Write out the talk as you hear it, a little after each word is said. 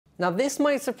Now this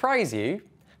might surprise you,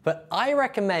 but I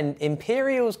recommend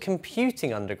Imperial's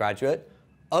computing undergraduate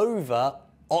over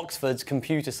Oxford's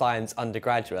computer science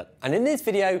undergraduate. And in this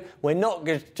video, we're not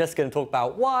just going to talk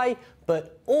about why,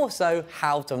 but also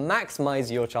how to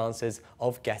maximize your chances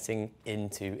of getting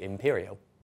into Imperial.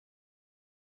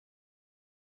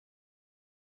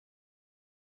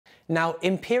 Now,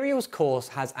 Imperial's course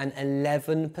has an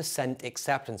 11%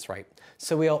 acceptance rate,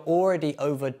 so we are already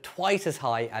over twice as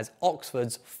high as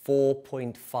Oxford's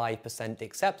 4.5%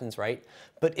 acceptance rate,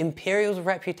 but Imperial's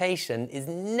reputation is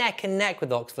neck and neck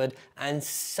with Oxford, and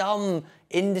some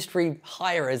industry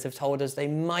hirers have told us they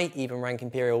might even rank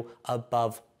Imperial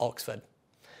above Oxford.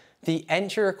 The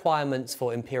entry requirements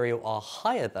for Imperial are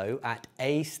higher though, at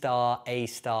A star, A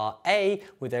star, A,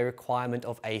 with a requirement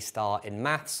of A star in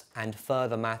maths and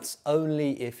further maths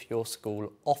only if your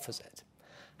school offers it.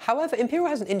 However, Imperial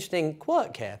has an interesting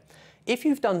quirk here. If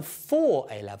you've done 4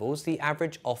 A-levels, the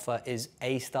average offer is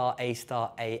A star, A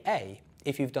star, AA.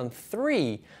 If you've done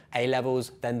 3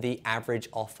 A-levels, then the average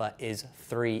offer is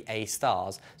 3 A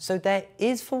stars. So there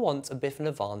is for once a bit of an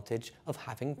advantage of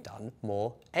having done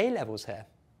more A-levels here.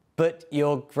 But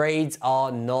your grades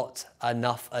are not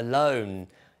enough alone.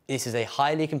 This is a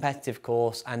highly competitive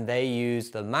course and they use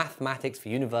the Mathematics for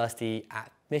University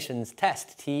Admissions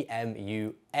Test,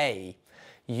 TMUA.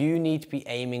 You need to be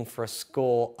aiming for a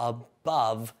score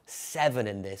above 7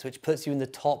 in this, which puts you in the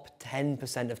top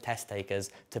 10% of test takers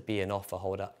to be an offer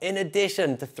holder, in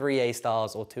addition to 3 A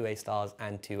stars or 2 A stars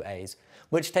and 2 A's.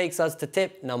 Which takes us to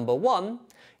tip number 1.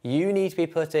 You need to be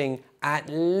putting at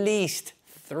least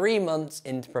 3 months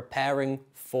into preparing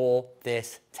for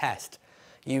this test.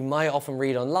 You might often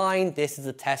read online, this is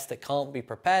a test that can't be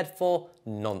prepared for.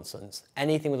 Nonsense.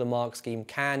 Anything with a mark scheme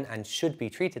can and should be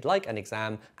treated like an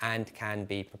exam and can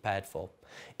be prepared for.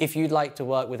 If you'd like to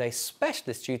work with a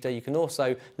specialist tutor, you can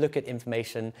also look at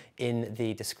information in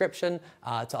the description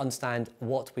to understand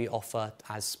what we offer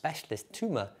as specialist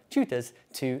tutors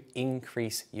to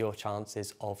increase your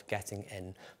chances of getting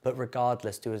in. But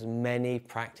regardless, do as many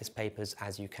practice papers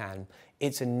as you can.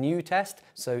 It's a new test,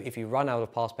 so if you run out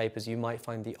of past papers, you might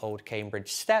find the old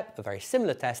Cambridge STEP, a very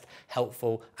similar test,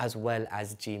 helpful, as well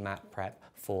as GMAT prep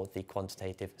for the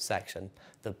quantitative section.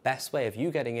 The best way of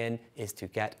you getting in is to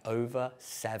get over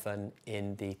 7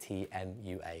 in the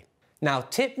TMUA. Now,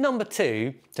 tip number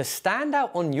 2, to stand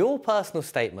out on your personal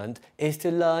statement, is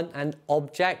to learn an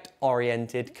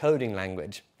object-oriented coding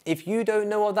language. If you don't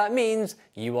know what that means,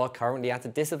 you are currently at a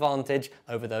disadvantage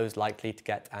over those likely to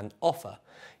get an offer.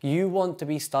 You want to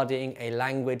be studying a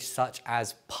language such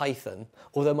as Python,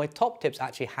 although my top tip's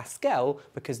actually Haskell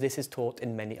because this is taught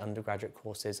in many undergraduate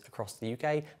courses across the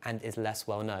UK and is less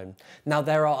well known. Now,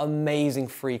 there are amazing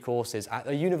free courses at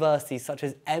a university such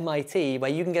as MIT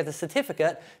where you can get a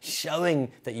certificate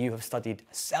showing that you have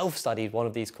self-studied one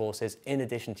of these courses in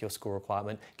addition to your school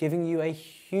requirement, giving you a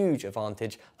huge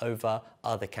advantage over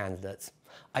other candidates.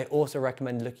 I also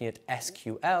recommend looking at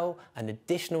SQL, an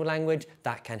additional language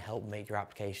that can help make your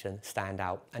application stand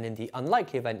out. And in the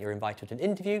unlikely event you're invited to an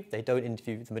interview, they don't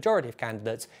interview the majority of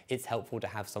candidates, it's helpful to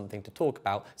have something to talk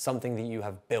about, something that you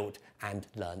have built and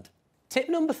learned. Tip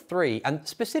number 3, and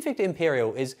specific to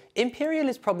Imperial is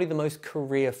probably the most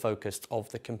career-focused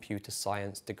of the computer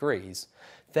science degrees.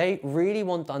 They really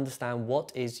want to understand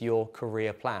what is your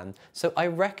career plan. So I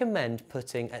recommend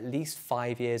putting at least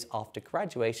 5 years after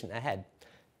graduation ahead.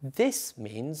 This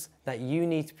means that you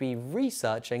need to be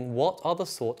researching what are the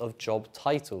sort of job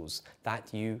titles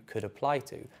that you could apply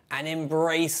to and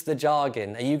embrace the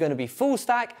jargon. Are you going to be full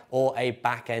stack or a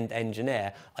back-end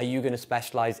engineer? Are you going to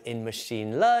specialize in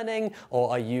machine learning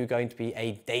or are you going to be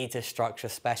a data structure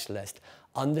specialist?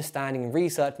 Understanding and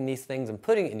researching these things and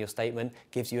putting it in your statement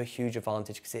gives you a huge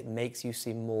advantage because it makes you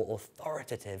seem more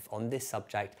authoritative on this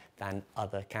subject than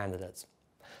other candidates.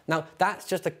 Now, that's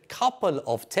just a couple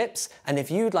of tips, and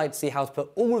if you'd like to see how to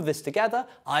put all of this together,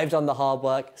 I've done the hard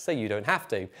work, so you don't have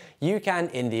to. You can,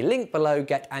 in the link below,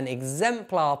 get an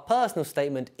exemplar personal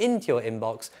statement into your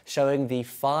inbox showing the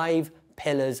 5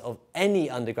 pillars of any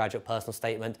undergraduate personal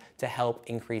statement to help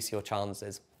increase your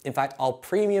chances. In fact, our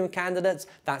premium candidates,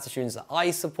 that's the students that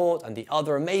I support and the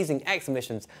other amazing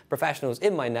ex-admissions professionals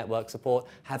in my network support,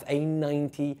 have a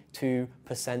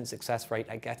 92% success rate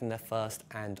at getting their first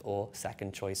and/or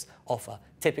second choice offer.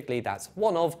 Typically, that's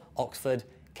one of Oxford,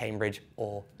 Cambridge,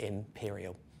 or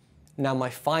Imperial. Now, my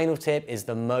final tip is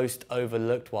the most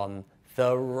overlooked one,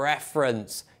 the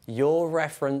reference. Your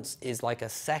reference is like a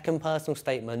second personal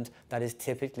statement that is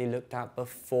typically looked at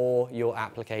before your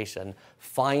application.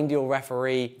 Find your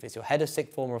referee, if it's your head of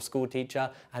sixth form or school teacher,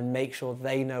 and make sure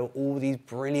they know all these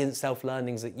brilliant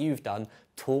self-learnings that you've done.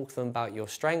 talk to them about your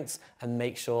strengths, and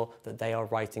make sure that they are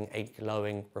writing a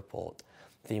glowing report.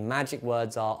 The magic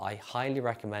words are, I highly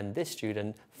recommend this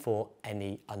student for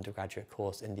any undergraduate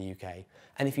course in the UK.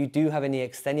 And if you do have any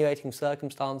extenuating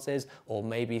circumstances or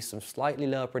maybe some slightly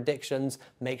lower predictions,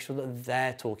 make sure that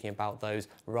they're talking about those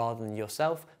rather than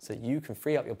yourself, so that you can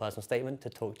free up your personal statement to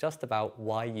talk just about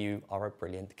why you are a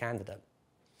brilliant candidate.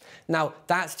 Now,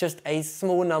 that's just a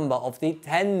small number of the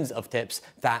tens of tips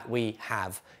that we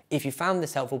have. If you found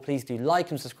this helpful, please do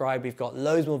like and subscribe. We've got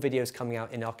loads more videos coming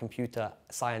out in our computer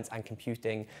science and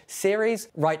computing series.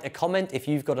 Write a comment if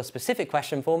you've got a specific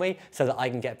question for me so that I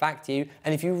can get back to you.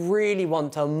 And if you really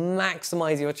want to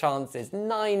maximize your chances,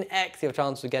 9x your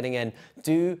chance of getting in,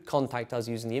 do contact us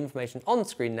using the information on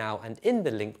screen now and in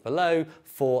the link below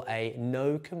for a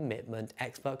no commitment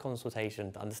expert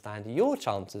consultation to understand your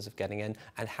chances of getting in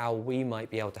and how we might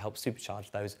be able to help supercharge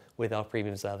those with our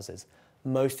premium services.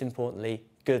 Most importantly,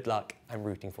 good luck. I'm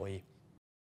rooting for you.